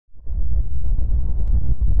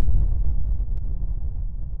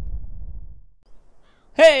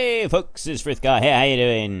Hey folks, it's Frithgar here, how you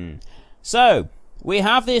doing? So, we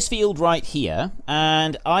have this field right here,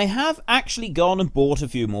 and I have actually gone and bought a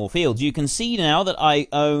few more fields. You can see now that I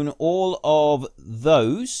own all of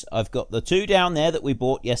those. I've got the two down there that we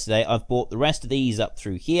bought yesterday. I've bought the rest of these up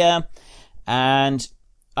through here, and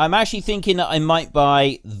I'm actually thinking that I might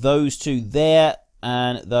buy those two there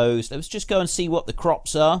and those. Let's just go and see what the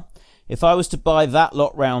crops are. If I was to buy that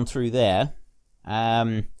lot round through there,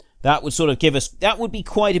 that would sort of give us, that would be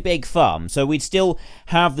quite a big farm. So we'd still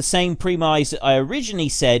have the same premise that I originally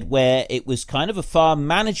said, where it was kind of a farm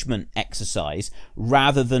management exercise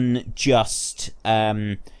rather than just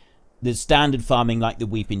the standard farming like that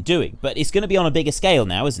we've been doing. But it's going to be on a bigger scale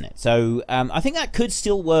now, isn't it? So I think that could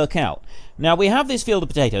still work out. Now we have this field of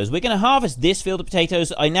potatoes. We're going to harvest this field of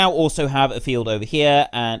potatoes. I now also have a field over here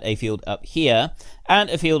and a field up here and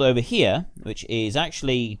a field over here, which is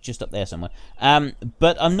actually just up there somewhere.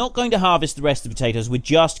 But I'm not going to harvest the rest of the potatoes. We're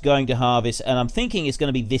just going to harvest, and I'm thinking it's going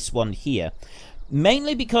to be this one here.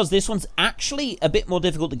 Mainly because this one's actually a bit more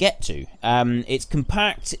difficult to get to. It's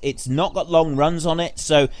compact, it's not got long runs on it,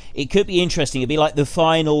 so it could be interesting. It'd be like the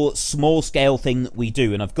final small-scale thing that we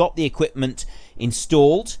do, and I've got the equipment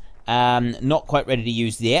installed. Not quite ready to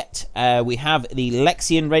use yet. We have the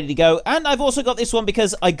Lexion ready to go, and I've also got this one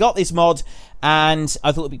because I got this mod, and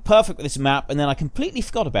I thought it'd be perfect with this map, and then I completely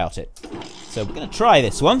forgot about it. So we're going to try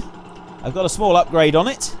this one. I've got a small upgrade on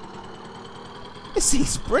it. This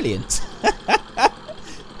is brilliant.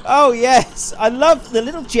 Oh yes, I love the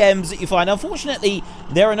little gems that you find. Unfortunately,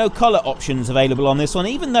 there are no colour options available on this one,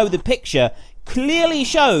 even though the picture clearly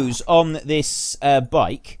shows on this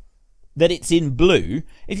bike that it's in blue.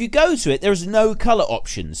 If you go to it, there's no colour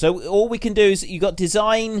option. So all we can do is you've got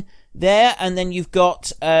design there, and then you've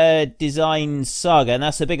got design saga, and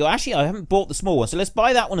that's the big one. Actually, I haven't bought the small one, so let's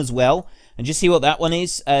buy that one as well and just see what that one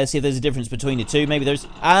is. See if there's a difference between the two. Maybe there's...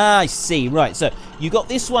 Ah, I see. Right, so you got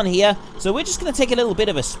this one here. So we're just going to take a little bit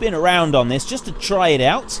of a spin around on this just to try it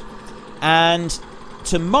out. And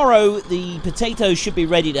tomorrow the potatoes should be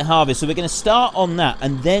ready to harvest, so we're going to start on that,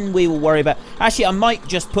 and then we will worry about... Actually, I might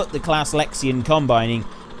just put the class Lexion combining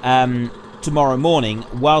tomorrow morning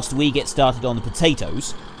whilst we get started on the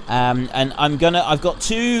potatoes. And I've got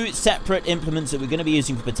two separate implements that we're going to be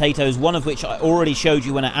using for potatoes, one of which I already showed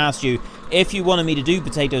you when I asked you if you wanted me to do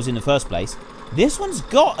potatoes in the first place. This one's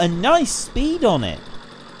got a nice speed on it.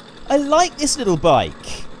 I like this little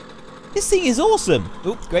bike. This thing is awesome.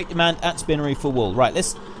 Oops, great demand at Spinnery for wool. Right,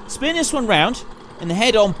 let's spin this one round and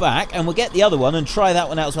head on back, and we'll get the other one and try that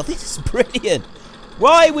one out as well. This is brilliant.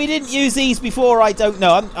 Why we didn't use these before, I don't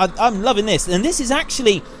know. I'm loving this. And this is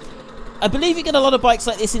actually... I believe you get a lot of bikes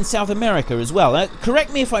like this in South America as well.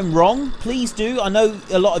 Correct me if I'm wrong, please do. I know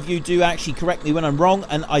a lot of you do actually correct me when I'm wrong,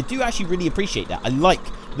 and I do actually really appreciate that. I like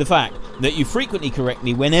the fact that you frequently correct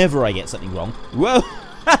me whenever I get something wrong. Whoa!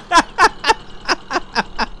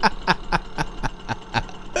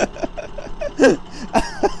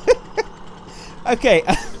 Okay,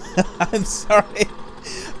 I'm sorry.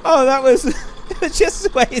 Oh, that was just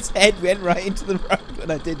the way his head went right into the road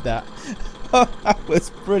when I did that. Oh, that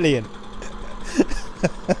was brilliant.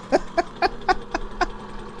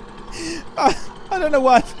 I don't know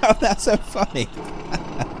why I found that so funny.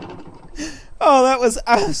 Oh, that was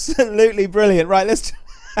absolutely brilliant. Right, let's...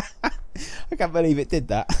 I can't believe it did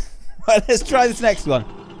that. Right, let's try this next one.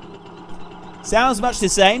 Sounds much the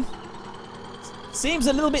same. Seems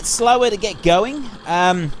a little bit slower to get going.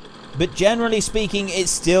 But generally speaking,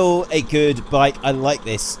 it's still a good bike. I like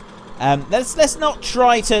this. Let's not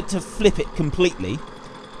try to flip it completely.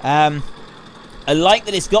 I like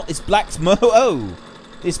that it's got this black smoke. Oh,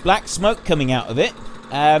 this black smoke coming out of it.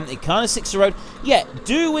 It kind of sticks to the road. Yeah,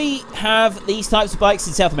 do we have these types of bikes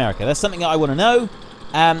in South America? That's something that I want to know.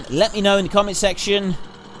 Let me know in the comment section.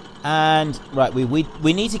 And right,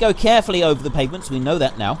 we need to go carefully over the pavements. We know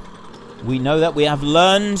that now. We know that. We have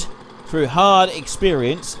learned through hard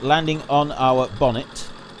experience landing on our bonnet.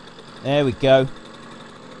 There we go.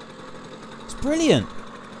 It's brilliant.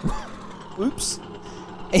 Oops.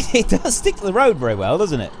 It does stick to the road very well,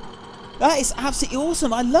 doesn't it? That is absolutely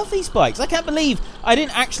awesome. I love these bikes. I can't believe I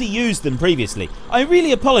didn't actually use them previously. I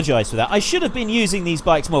really apologise for that. I should have been using these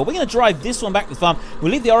bikes more. We're going to drive this one back to the farm.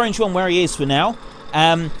 We'll leave the orange one where he is for now.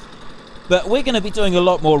 But we're going to be doing a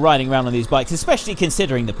lot more riding around on these bikes, especially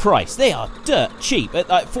considering the price. They are dirt cheap at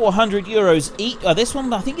like 400 euros each. This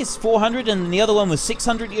one, I think, is 400, and the other one was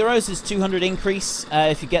 600 euros. There's 200 increase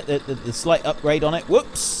if you get the slight upgrade on it.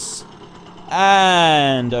 Whoops.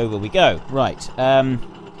 And over we go. Right.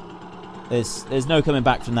 There's no coming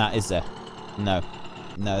back from that, is there? No.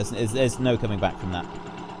 No, there's no coming back from that.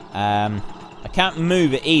 I can't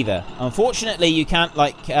move it either. Unfortunately, you can't,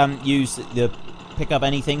 like, use the pick up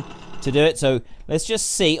anything to do it. So let's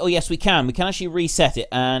just see. Oh, yes, we can. We can actually reset it,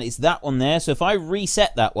 and it's that one there. So if I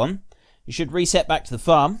reset that one, it should reset back to the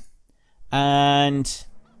farm. And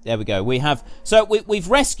there we go. We have... So we've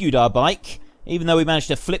rescued our bike, even though we managed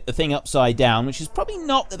to flip the thing upside down, which is probably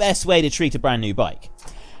not the best way to treat a brand new bike.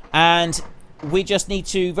 And we just need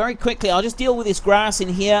to very quickly... I'll just deal with this grass in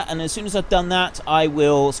here, and as soon as I've done that, I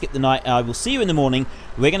will skip the night. I will see you in the morning.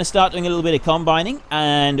 We're going to start doing a little bit of combining,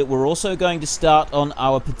 and we're also going to start on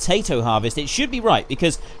our potato harvest. It should be right,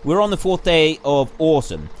 because we're on the 4th day of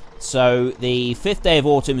autumn. So the 5th day of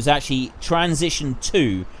autumn is actually transition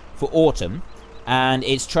 2 for autumn, and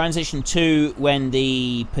it's transition 2 when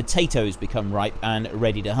the potatoes become ripe and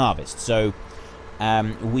ready to harvest. So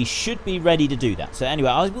we should be ready to do that. So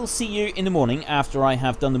anyway, I will see you in the morning after I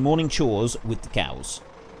have done the morning chores with the cows.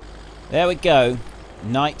 There we go.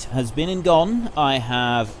 Night has been and gone. I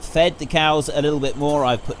have fed the cows a little bit more.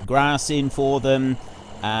 I've put grass in for them,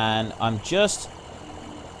 and I'm just...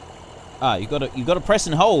 you've got to press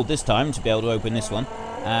and hold this time to be able to open this one.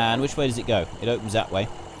 And which way does it go? It opens that way.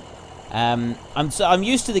 I'm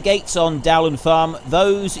used to the gates on Dowland Farm.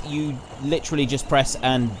 Those you literally just press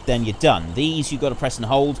and then you're done. These you've got to press and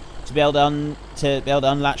hold to be able to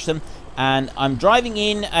unlatch them. And I'm driving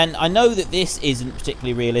in, and I know that this isn't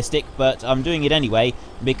particularly realistic, but I'm doing it anyway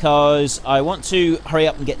because I want to hurry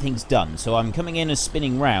up and get things done. So I'm coming in and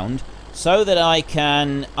spinning round so that I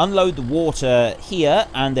can unload the water here,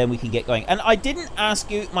 and then we can get going. And I didn't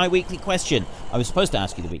ask you my weekly question. I was supposed to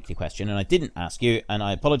ask you the weekly question, and I didn't ask you, and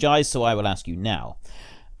I apologize, so I will ask you now.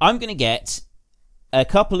 I'm going to get a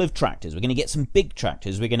couple of tractors. We're going to get some big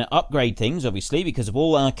tractors. We're going to upgrade things, obviously, because of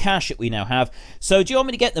all our cash that we now have. So do you want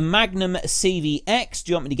me to get the Magnum CVX?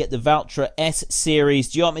 Do you want me to get the Valtra S Series?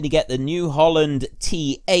 Do you want me to get the New Holland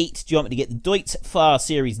T8? Do you want me to get the Deutz Far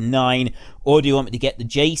Series 9? Or do you want me to get the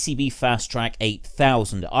JCB Fast Track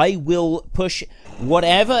 8000? I will push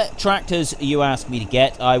whatever tractors you ask me to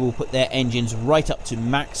get. I will put their engines right up to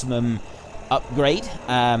maximum upgrade,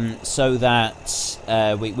 so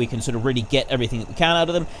that we can sort of really get everything that we can out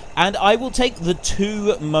of them. And I will take the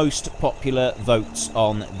 2 most popular votes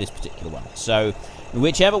on this particular one. So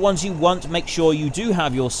whichever ones you want, make sure you do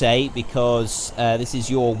have your say, because this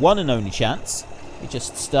is your one and only chance. You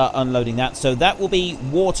just start unloading that. So that will be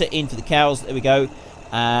water in for the cows. There we go.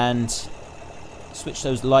 And switch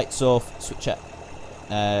those lights off. Switch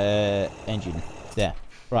that engine. There.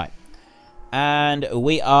 Right. And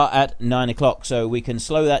we are at 9 o'clock, so we can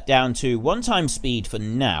slow that down to 1 time speed for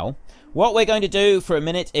now. What we're going to do for a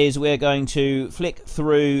minute is we're going to flick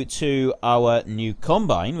through to our new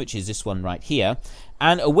combine, which is this one right here.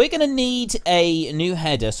 And we're going to need a new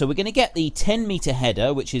header, so we're going to get the 10-meter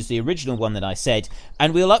header, which is the original one that I said,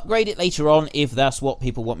 and we'll upgrade it later on if that's what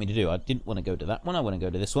people want me to do. I didn't want to go to that one, I want to go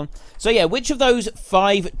to this one. So yeah, which of those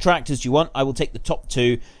 5 tractors do you want? I will take the top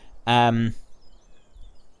 2.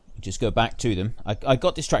 Just go back to them. I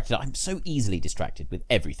got distracted. I'm so easily distracted with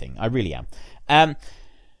everything. I really am.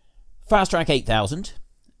 Fast Track 8000,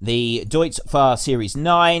 the Deutz Far Series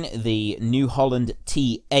 9, the New Holland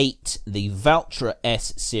T8, the Valtra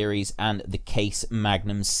S Series, and the Case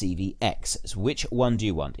Magnum CVX. So which one do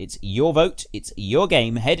you want? It's your vote. It's your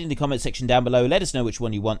game. Head in the comment section down below. Let us know which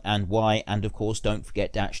one you want and why. And of course, don't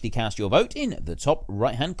forget to actually cast your vote in the top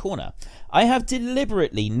right-hand corner. I have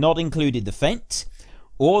deliberately not included the Fendt,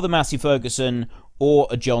 or the Massey Ferguson, or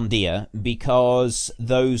a John Deere, because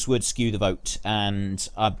those would skew the vote, and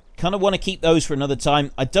I kind of want to keep those for another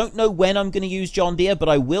time. I don't know when I'm going to use John Deere, but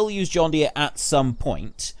I will use John Deere at some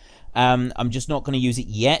point. I'm just not going to use it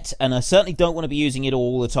yet, and I certainly don't want to be using it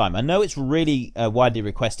all the time. I know it's really widely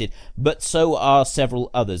requested, but so are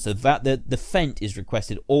several others. The Fendt is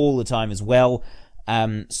requested all the time as well,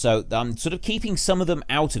 so I'm sort of keeping some of them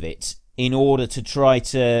out of it in order to try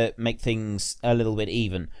to make things a little bit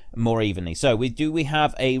more evenly. So do we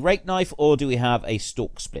have a rake knife, or do we have a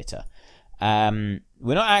stalk splitter? We're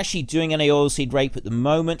not actually doing any oilseed rape at the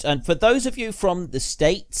moment. And for those of you from the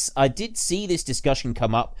States, I did see this discussion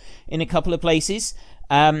come up in a couple of places.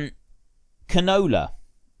 Canola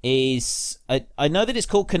is... I know that it's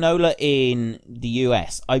called canola in the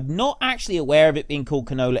US. I'm not actually aware of it being called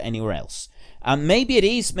canola anywhere else. Maybe it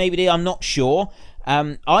is, maybe it is, I'm not sure.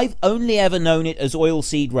 I've only ever known it as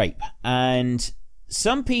oilseed rape, and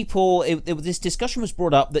some people, this discussion was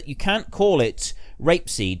brought up that you can't call it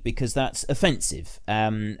rapeseed because that's offensive,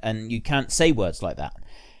 and you can't say words like that.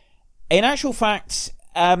 In actual fact,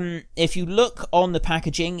 if you look on the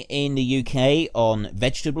packaging in the UK on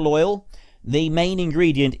vegetable oil, the main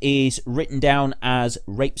ingredient is written down as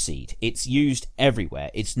rapeseed. It's used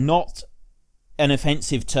everywhere. It's not an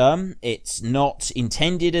offensive term. It's not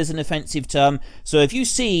intended as an offensive term. So if you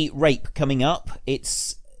see rape coming up,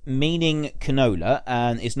 it's meaning canola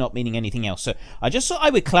and it's not meaning anything else. So I just thought I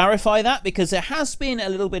would clarify that, because there has been a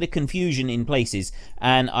little bit of confusion in places,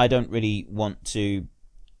 and I don't really want to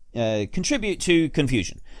contribute to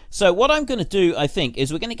confusion. So what I'm going to do, I think,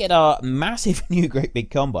 is we're going to get our massive new great big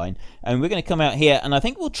combine, and we're going to come out here, and I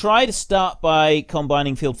think we'll try to start by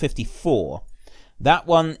combining field 54. That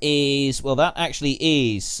one is, well, that actually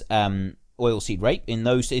is oilseed rape. In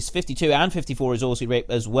those, it's 52 and 54 is oilseed rape,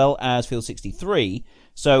 as well as field 63.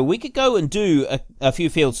 So we could go and do a few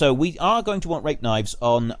fields. So we are going to want rape knives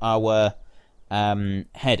on our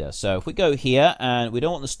header. So if we go here, and we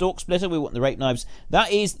don't want the stalk splitter, we want the rape knives.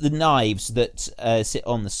 That is the knives that sit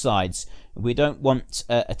on the sides. We don't want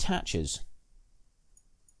attachers.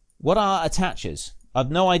 What are attachers?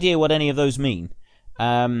 I've no idea what any of those mean.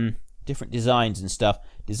 Different designs and stuff.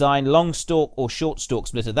 Design long stalk or short stalk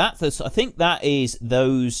splitter. I think that is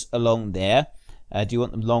those along there. Do you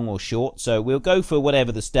want them long or short? So we'll go for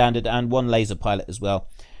whatever the standard, and one laser pilot as well.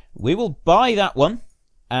 We will buy that one,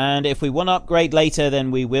 and if we want to upgrade later,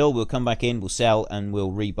 then we will. We'll come back in, we'll sell, and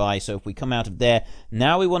we'll rebuy. So if we come out of there,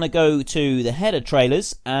 now we want to go to the header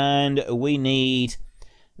trailers, and we need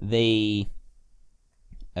the...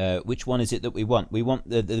 which one is it that we want? We want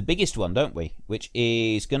the biggest one, don't we? Which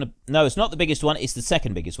is going to... No, it's not the biggest one. It's the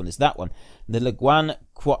second biggest one. It's that one. The Lexion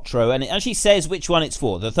Quattro. And it actually says which one it's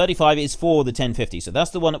for. The 35 is for the 1050. So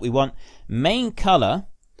that's the one that we want. Main colour.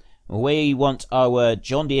 We want our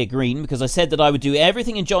John Deere green, because I said that I would do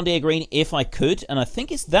everything in John Deere green if I could. And I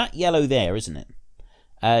think it's that yellow there, isn't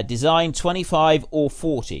it? Design 25 or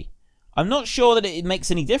 40. I'm not sure that it makes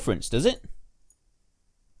any difference, does it?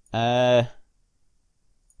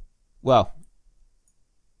 Well,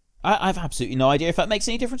 I've absolutely no idea if that makes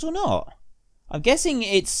any difference or not. I'm guessing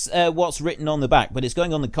it's what's written on the back, but it's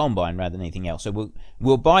going on the combine rather than anything else. So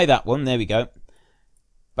we'll buy that one. There we go.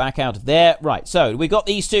 Back out of there. Right, so we got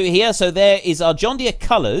these two here. So there is our John Deere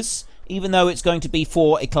colours, even though it's going to be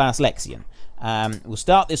for a class Lexion. We'll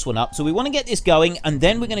start this one up. So we want to get this going, and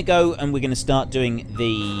then we're going to go and we're going to start doing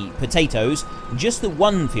the potatoes. Just the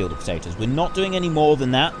one field of potatoes. We're not doing any more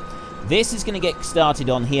than that. This is going to get started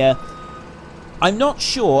on here. I'm not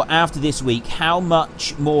sure after this week how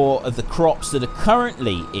much more of the crops that are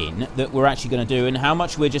currently in that we're actually going to do, and how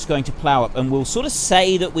much we're just going to plough up. And we'll sort of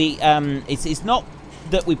say that we... it's not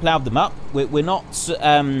that we ploughed them up. We're not...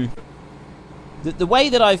 the way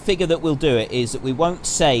that I figure that we'll do it is that we won't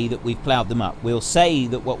say that we've ploughed them up. We'll say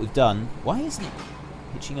that what we've done... Why isn't it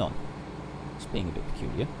hitching on? It's being a bit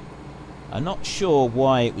peculiar. I'm not sure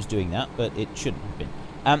why it was doing that, but it shouldn't have been.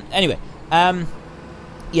 Anyway,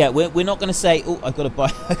 yeah, we're not going to say, oh, I've got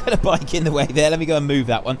a bike in the way there. Let me go and move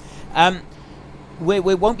that one. We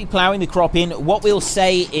won't be ploughing the crop in. What we'll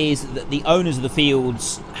say is that the owners of the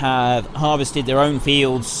fields have harvested their own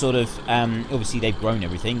fields, sort of, obviously they've grown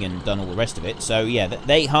everything and done all the rest of it. So, yeah,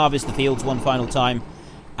 they harvest the fields one final time,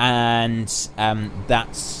 and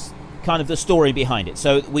that's kind of the story behind it.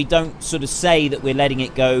 So we don't sort of say that we're letting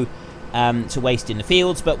it go to waste in the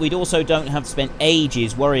fields, but we also don't have spent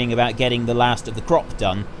ages worrying about getting the last of the crop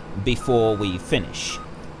done before we finish.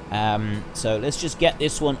 So let's just get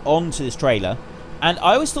this one onto this trailer. And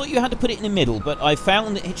I always thought you had to put it in the middle, but I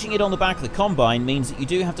found that hitching it on the back of the combine means that you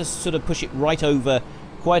do have to sort of push it right over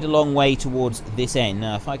quite a long way towards this end.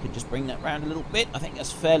 Now, if I could just bring that round a little bit, I think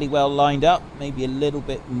that's fairly well lined up. Maybe a little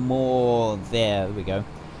bit more there. There we go.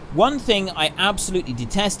 One thing I absolutely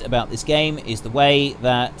detest about this game is the way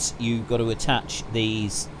that you've got to attach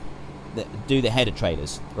these, do the header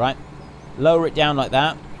trailers, right? Lower it down like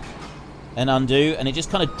that and undo, and it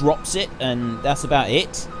just kind of drops it, and that's about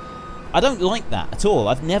it. I don't like that at all.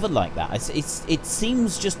 I've never liked that. It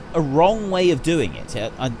seems just a wrong way of doing it.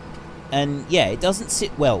 And yeah, it doesn't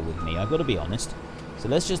sit well with me, I've got to be honest. So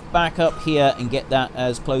let's just back up here and get that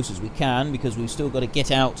as close as we can, because we've still got to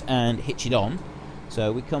get out and hitch it on.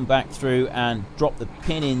 So we come back through and drop the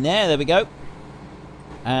pin in there. There we go.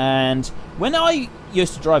 And when I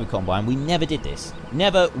used to drive a combine, we never did this.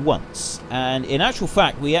 Never once. And in actual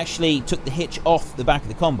fact, we actually took the hitch off the back of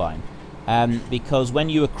the combine. Because when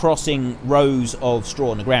you were crossing rows of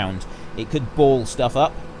straw on the ground, it could ball stuff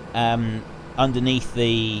up underneath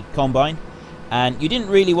the combine. And you didn't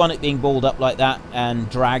really want it being balled up like that and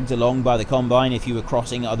dragged along by the combine if you were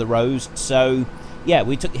crossing other rows. So yeah,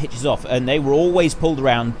 we took the hitches off, and they were always pulled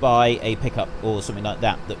around by a pickup or something like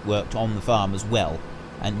that that worked on the farm as well.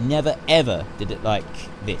 And never ever did it like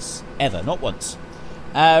this. Ever. Not once.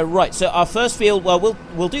 Right, so our first field, well,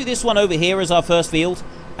 we'll do this one over here as our first field,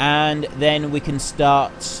 and then we can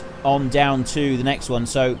start on down to the next one.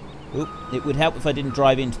 So Oop, it would help if I didn't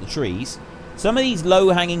drive into the trees. Some of these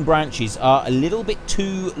low-hanging branches are a little bit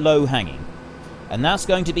too low-hanging. And that's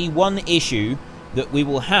going to be one issue that we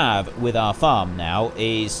will have with our farm now,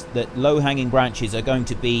 is that low-hanging branches are going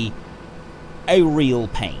to be a real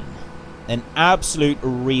pain. An absolute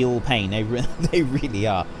real pain. They really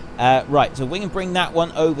are. Right, so we can bring that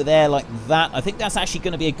one over there like that. I think that's actually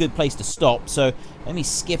going to be a good place to stop. So let me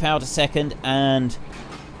skip out a second and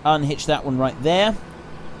unhitch that one right there.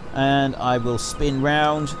 And I will spin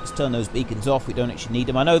round. Let's turn those beacons off. We don't actually need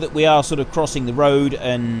them. I know that we are sort of crossing the road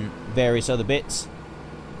and various other bits.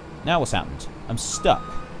 Now what's happened? I'm stuck.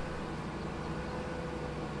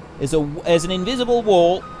 There's an invisible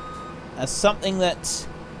wall. There's something that...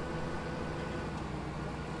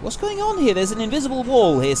 What's going on here? There's an invisible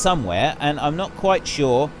wall here somewhere, and I'm not quite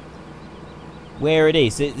sure where it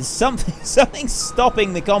is. There's something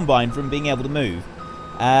stopping the combine from being able to move.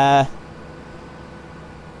 Let's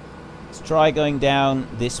try going down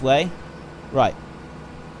this way. Right.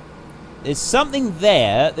 There's something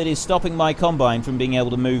there that is stopping my combine from being able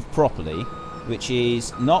to move properly, which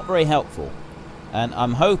is not very helpful. And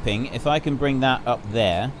I'm hoping if I can bring that up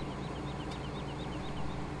there...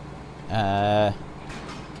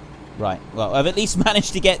 Right, well, I've at least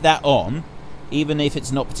managed to get that on, even if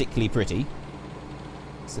it's not particularly pretty.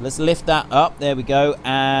 So let's lift that up. There we go.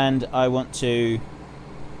 And I want to...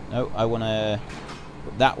 No, I want to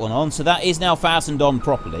put that one on. So that is now fastened on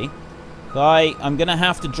properly. So I'm going to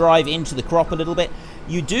have to drive into the crop a little bit.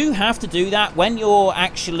 You do have to do that when you're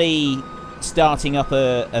actually starting up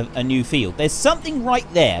a new field. There's something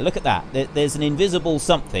right there. Look at that. There's an invisible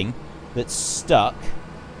something that's stuck.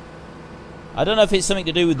 I don't know if it's something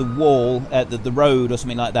to do with the wall, the road or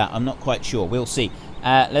something like that. I'm not quite sure. We'll see.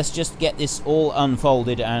 Let's just get this all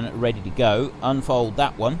unfolded and ready to go. Unfold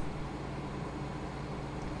that one.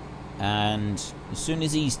 And as soon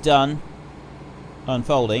as he's done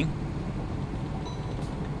unfolding...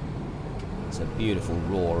 It's a beautiful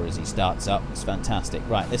roar as he starts up. It's fantastic.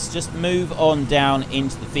 Right, let's just move on down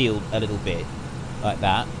into the field a little bit. Like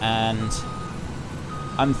that. And...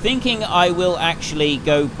 I'm thinking I will actually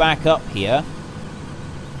go back up here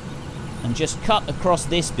and just cut across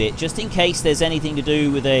this bit, just in case there's anything to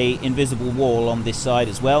do with a invisible wall on this side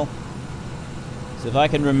as well. So if I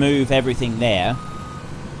can remove everything there,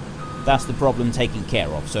 that's the problem taken care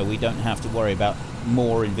of, so we don't have to worry about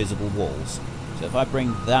more invisible walls. So if I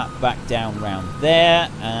bring that back down round there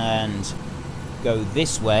and go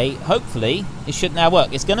this way, hopefully it should now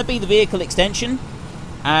work. It's going to be the vehicle extension.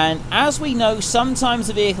 And as we know, sometimes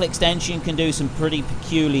the vehicle extension can do some pretty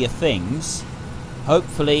peculiar things.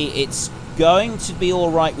 Hopefully it's going to be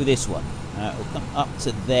alright with this one. We'll come up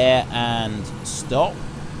to there and stop.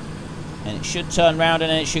 And it should turn around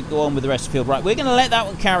and then it should go on with the rest of the field. Right, we're going to let that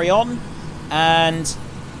one carry on. And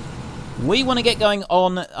we want to get going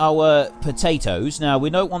on our potatoes. Now,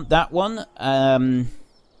 we don't want that one. I'm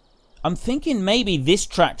thinking maybe this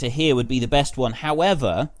tractor here would be the best one.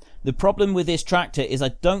 However... The problem with this tractor is I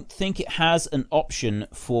don't think it has an option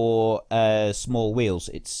for small wheels.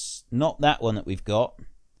 It's not that one that we've got.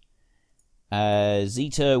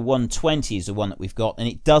 Zeta 120 is the one that we've got, and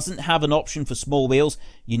it doesn't have an option for small wheels.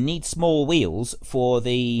 You need small wheels for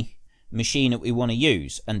the machine that we want to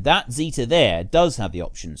use, and that Zeta there does have the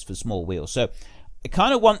options for small wheels. So I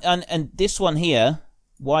kind of want, and this one here,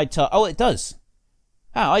 wide tire. Oh, it does.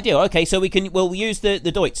 Ah, ideal. Okay, so we'll use the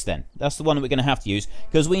Deutz then. That's the one that we're going to have to use,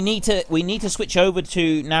 because we need to switch over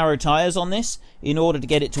to narrow tires on this in order to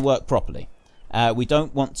get it to work properly. We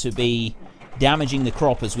don't want to be damaging the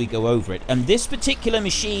crop as we go over it. And this particular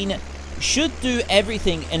machine should do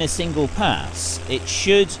everything in a single pass. It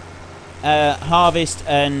should harvest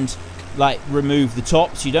and like remove the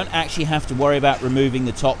tops. You don't actually have to worry about removing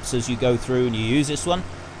the tops as you go through and you use this one.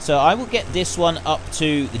 So I will get this one up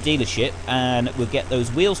to the dealership and we'll get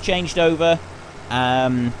those wheels changed over,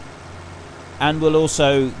 and we'll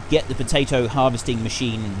also get the potato harvesting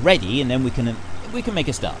machine ready, and then we can make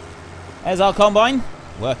a start. There's our combine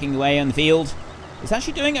working away on the field. It's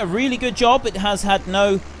actually doing a really good job. It has had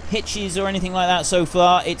no hitches or anything like that so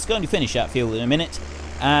far. It's going to finish that field in a minute,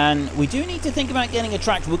 and we do need to think about getting a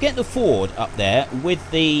tractor. We'll get the Ford up there with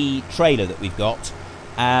the trailer that we've got.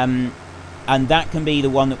 And that can be the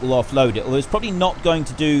one that will offload it. Although it's probably not going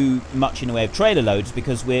to do much in the way of trailer loads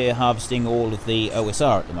because we're harvesting all of the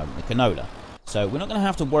OSR at the moment, the canola. So we're not going to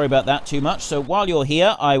have to worry about that too much. So while you're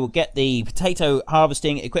here, I will get the potato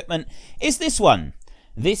harvesting equipment. It's this one.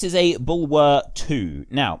 This is a Bulwer 2.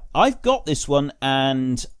 Now, I've got this one,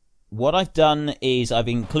 and what I've done is I've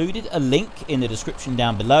included a link in the description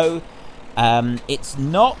down below. It's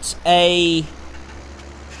not a...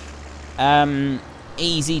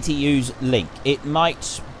 easy to use link. It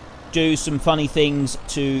might do some funny things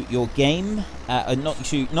to your game, not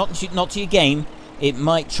to your game. It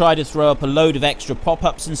might try to throw up a load of extra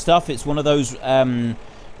pop-ups and stuff. It's one of those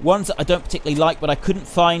ones that I don't particularly like, but I couldn't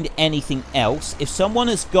find anything else. If someone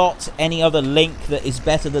has got any other link that is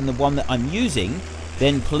better than the one that I'm using,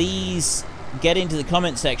 then please get into the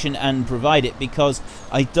comment section and provide it, because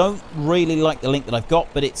I don't really like the link that I've got,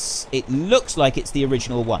 but it looks like it's the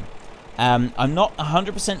original one. I'm not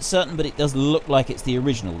 100% certain, but it does look like it's the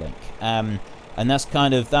original link. And that's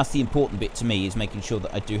the important bit to me, is making sure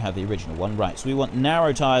that I do have the original one. Right, so we want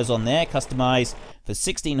narrow tires on there, customize for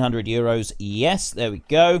 1,600 euros. Yes, there we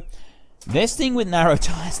go. This thing with narrow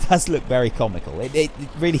tires does look very comical. It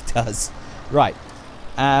really does. Right.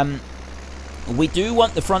 We do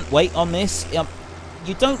want the front weight on this.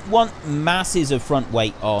 You don't want masses of front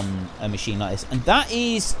weight on a machine like this. And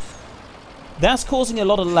that's causing a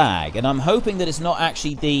lot of lag. And I'm hoping that it's not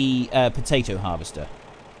actually the potato harvester.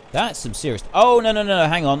 That's some serious... Oh, no,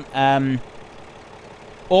 hang on.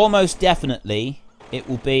 Almost definitely it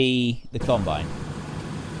will be the combine.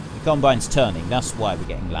 The combine's turning. That's why we're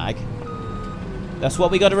getting lag. That's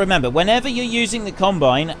what we got to remember. Whenever you're using the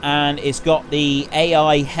combine and it's got the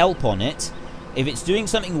AI help on it, if it's doing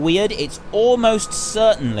something weird, it's almost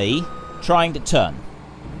certainly trying to turn.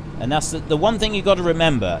 And that's the one thing you've got to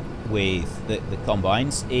remember with the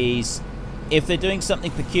combines is... if they're doing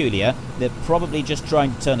something peculiar, they're probably just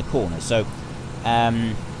trying to turn a corner. So,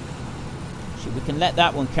 we can let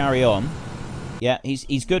that one carry on. Yeah,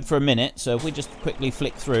 he's good for a minute. So if we just quickly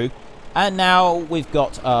flick through. And now we've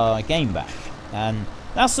got our game back. And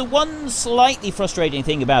that's the one slightly frustrating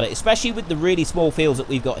thing about it, especially with the really small fields that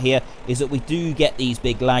we've got here, is that we do get these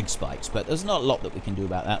big lag spikes. But there's not a lot that we can do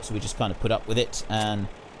about that. So we just kind of put up with it and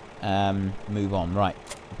move on. Right,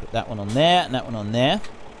 put that one on there and that one on there.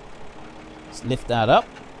 Let's lift that up.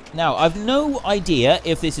 Now, I've no idea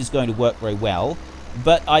if this is going to work very well,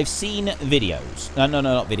 but I've seen videos. No,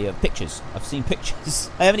 not video, pictures. I've seen pictures.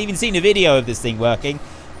 I haven't even seen a video of this thing working.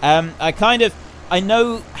 I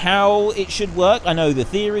know how it should work. I know the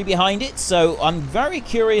theory behind it, so I'm very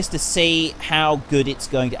curious to see how good it's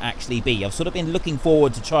going to actually be. I've sort of been looking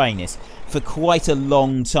forward to trying this for quite a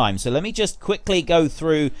long time. So let me just quickly go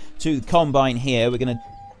through to the combine here. We're going to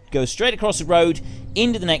go straight across the road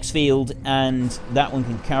into the next field, and that one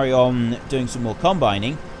can carry on doing some more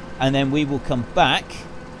combining, and then we will come back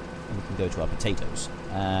and we can go to our potatoes.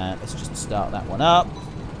 Let's just start that one up.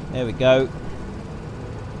 There we go.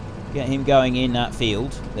 Get him going in that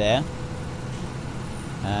field there.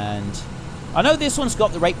 And I know this one's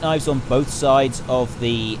got the rake knives on both sides of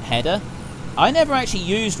the header. I never actually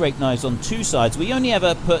used rake knives on two sides. We only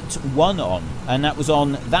ever put one on, and that was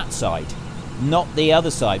on that side, not the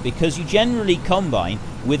other side, because you generally combine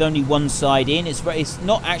with only one side in. It's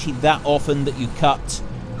not actually that often that you cut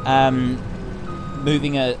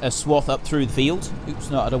moving a swath up through the field. Oops,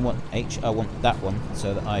 no, I don't want H, I want that one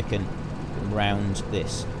so that I can round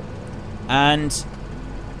this. And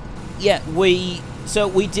yeah, we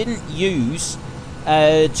didn't use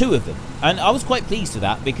two of them, and I was quite pleased with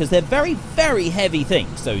that, because they're very, very heavy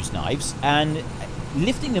things, those knives, and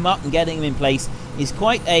lifting them up and getting them in place is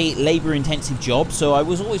quite a labor-intensive job. So I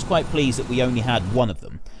was always quite pleased that we only had one of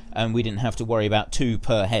them, and we didn't have to worry about two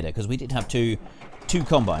per header, because we did have two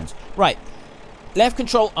combines. Right, left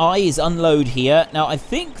control I is unload here. Now I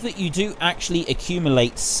think that you do actually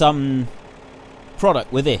accumulate some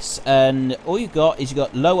product with this, and all you've got is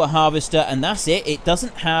lower harvester, and that's it. It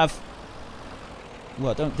doesn't have,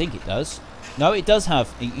 well, I don't think it does. No, it does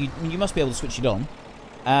have, you must be able to switch it on.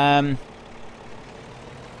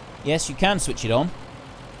 Yes, you can switch it on.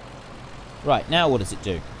 Right, now what does it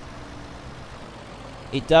do?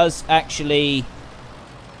 It does actually...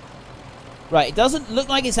 Right, it doesn't look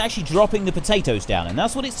like it's actually dropping the potatoes down, and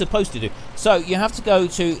that's what it's supposed to do. So you have to go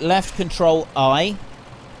to left control I,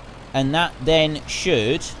 and that then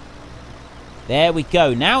should... There we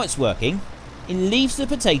go, now it's working. It leaves the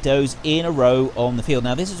potatoes in a row on the field.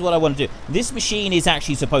 Now this is what I want to do. This machine is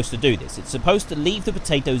actually supposed to do this. It's supposed to leave the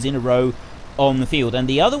potatoes in a row on the field. And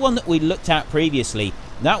the other one that we looked at previously,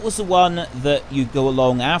 that was the one that you go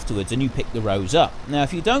along afterwards and you pick the rows up. Now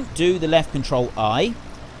if you don't do the left control I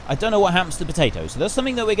don't know what happens to the potatoes. So that's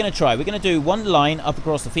something that we're going to try. We're going to do one line up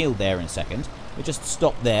across the field there in a second. We'll just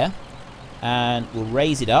stop there and we'll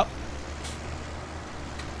raise it up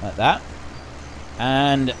like that.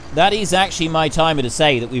 And that is actually my timer to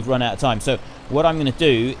say that we've run out of time. So what I'm going to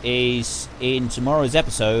do is, in tomorrow's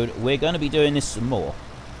episode, we're going to be doing this some more.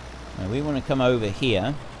 Now we want to come over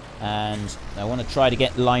here, and I want to try to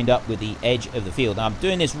get lined up with the edge of the field. Now I'm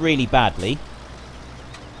doing this really badly.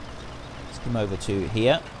 Let's come over to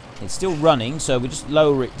here. It's still running, so we just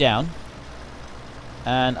lower it down.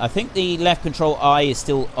 And I think the left control I is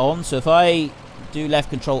still on, so if I do left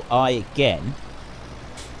control I again,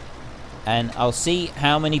 and I'll see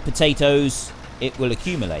how many potatoes it will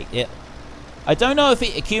accumulate. I don't know if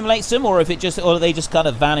it accumulates them or if it just, or they just kind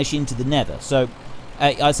of vanish into the nether. So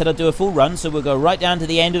I said I'd do a full run, so we'll go right down to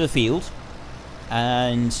the end of the field,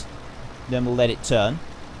 and then we'll let it turn.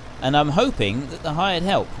 And I'm hoping that the hired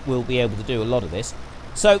help will be able to do a lot of this.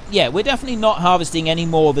 So yeah, we're definitely not harvesting any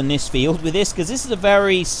more than this field with this, because this is a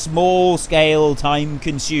very small scale, time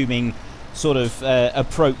consuming sort of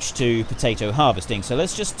approach to potato harvesting. So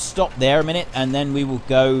let's just stop there a minute, and then we will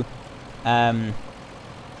go I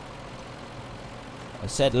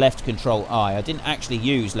said left control I didn't actually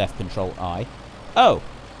use left control I. Oh,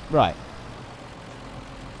 right,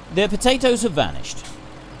 the potatoes have vanished.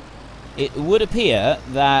 It would appear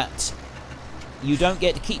that you don't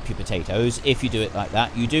get to keep your potatoes if you do it like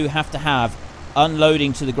that. You do have to have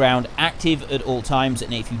unloading to the ground active at all times,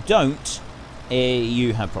 and if you don't,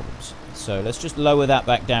 you have problems. So let's just lower that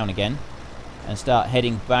back down again and start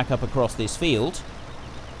heading back up across this field.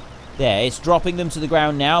 There, it's dropping them to the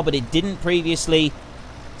ground now, but it didn't previously.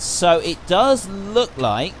 So it does look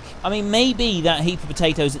like, I mean, maybe that heap of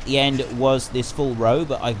potatoes at the end was this full row,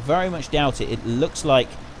 but I very much doubt it. It looks like,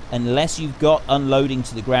 unless you've got unloading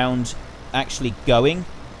to the ground actually going,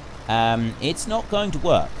 it's not going to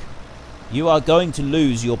work. You are going to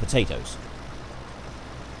lose your potatoes.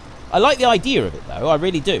 I like the idea of it, though. I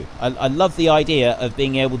really do. I love the idea of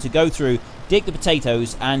being able to go through, dig the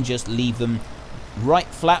potatoes, and just leave them right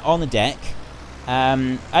flat on the deck.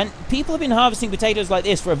 And people have been harvesting potatoes like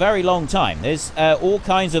this for a very long time. There's all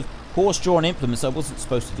kinds of horse-drawn implements. I wasn't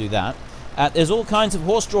supposed to do that. There's all kinds of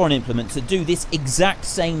horse-drawn implements that do this exact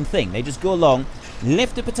same thing. They just go along,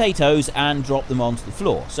 lift the potatoes, and drop them onto the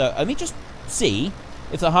floor. So let me just see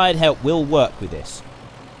if the hired help will work with this.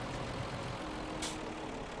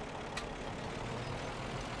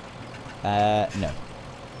 No.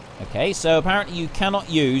 Okay, so apparently you cannot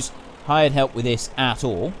use hired help with this at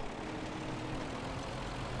all.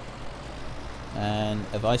 And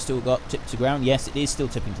have I still got tip to ground? Yes, it is still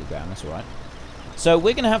tipping to the ground. That's all right. So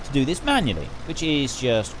we're going to have to do this manually, which is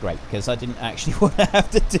just great, because I didn't actually want to have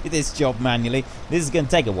to do this job manually. This is going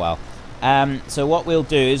to take a while. So what we'll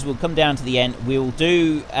do is we'll come down to the end. We'll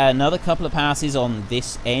do another couple of passes on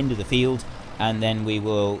this end of the field, and then we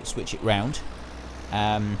will switch it round.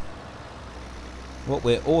 What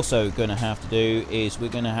we're also going to have to do is we're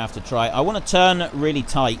going to have to try... I want to turn really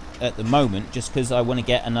tight at the moment, just because I want to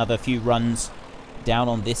get another few runs down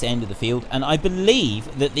on this end of the field. And I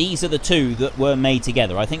believe that these are the two that were made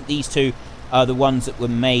together. I think these two are the ones that were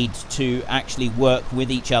made to actually work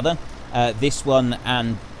with each other. This one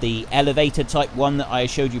and the elevator type one that I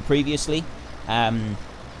showed you previously.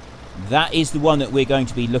 That is the one that we're going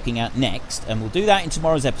to be looking at next, and we'll do that in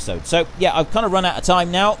tomorrow's episode. So yeah, I've kind of run out of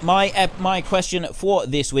time now. My question for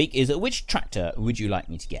this week is, which tractor would you like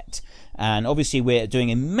me to get? And obviously we're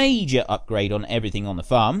doing a major upgrade on everything on the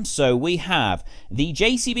farm. So we have the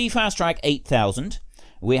JCB Fast Track 8000.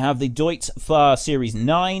 We have the Deutz Far Series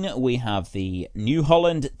 9. We have the New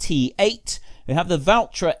Holland T8. We have the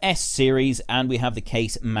Valtra S Series, and we have the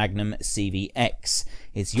Case Magnum CVX.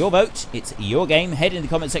 It's your vote, it's your game. Head in the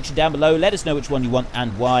comment section down below, let us know which one you want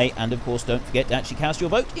and why, and of course don't forget to actually cast your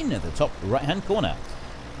vote in the top right hand corner.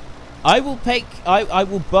 I will take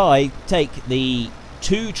the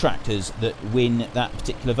 2 tractors that win that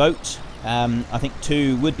particular vote. I think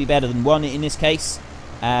 2 would be better than 1 in this case.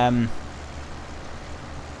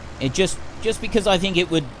 It just because I think it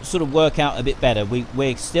would sort of work out a bit better.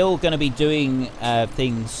 We're still going to be doing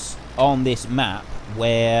things on this map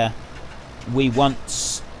where we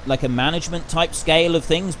want like a management type scale of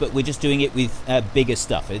things, but we're just doing it with bigger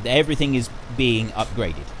stuff. Everything is being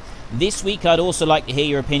upgraded. This week I'd also like to hear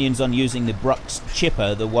your opinions on using the Brux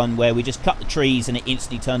chipper, the one where we just cut the trees and it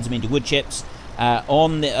instantly turns them into wood chips.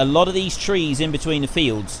 On a lot of these trees in between the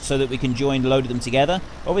fields, so that we can join a load of them together.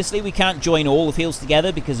 Obviously we can't join all the fields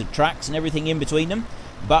together because of tracks and everything in between them,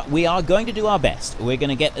 but we are going to do our best. We're going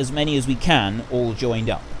to get as many as we can all joined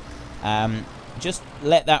up. Just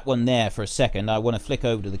let that one there for a second. I want to flick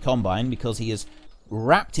over to the combine because he has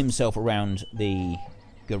wrapped himself around the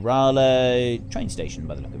Gorale train station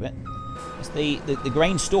by the look of it. It's the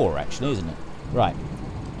grain store actually, isn't it? Right.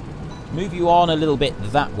 Move you on a little bit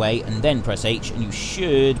that way and then press H and you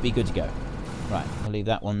should be good to go. Right, I'll leave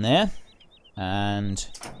that one there. And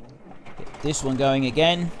get this one going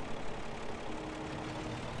again.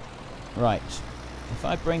 Right. If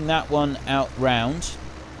I bring that one out round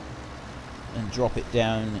and drop it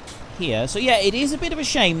down here. So yeah, it is a bit of a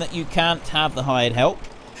shame that you can't have the hired help.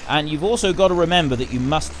 And you've also got to remember that you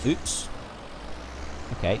must... Oops.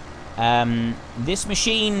 Okay. This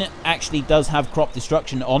machine actually does have crop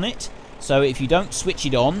destruction on it. So if you don't switch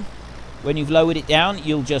it on, when you've lowered it down,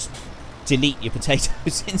 you'll just delete your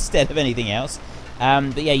potatoes instead of anything else.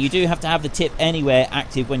 But yeah, you do have to have the tip anywhere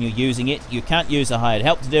active when you're using it. You can't use a hired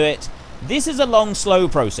help to do it. This is a long, slow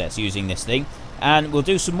process using this thing. And we'll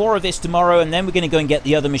do some more of this tomorrow, and then we're going to go and get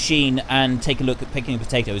the other machine and take a look at picking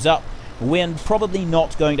potatoes up. We're probably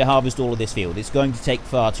not going to harvest all of this field. It's going to take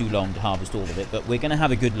far too long to harvest all of it, but we're going to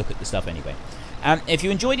have a good look at the stuff anyway. If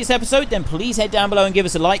you enjoyed this episode, then please head down below and give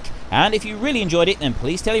us a like. And if you really enjoyed it, then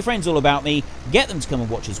please tell your friends all about me. Get them to come and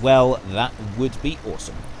watch as well. That would be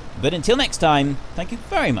awesome. But until next time, thank you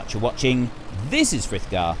very much for watching. This is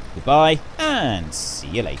Frithgar. Goodbye, and see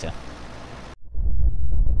you later.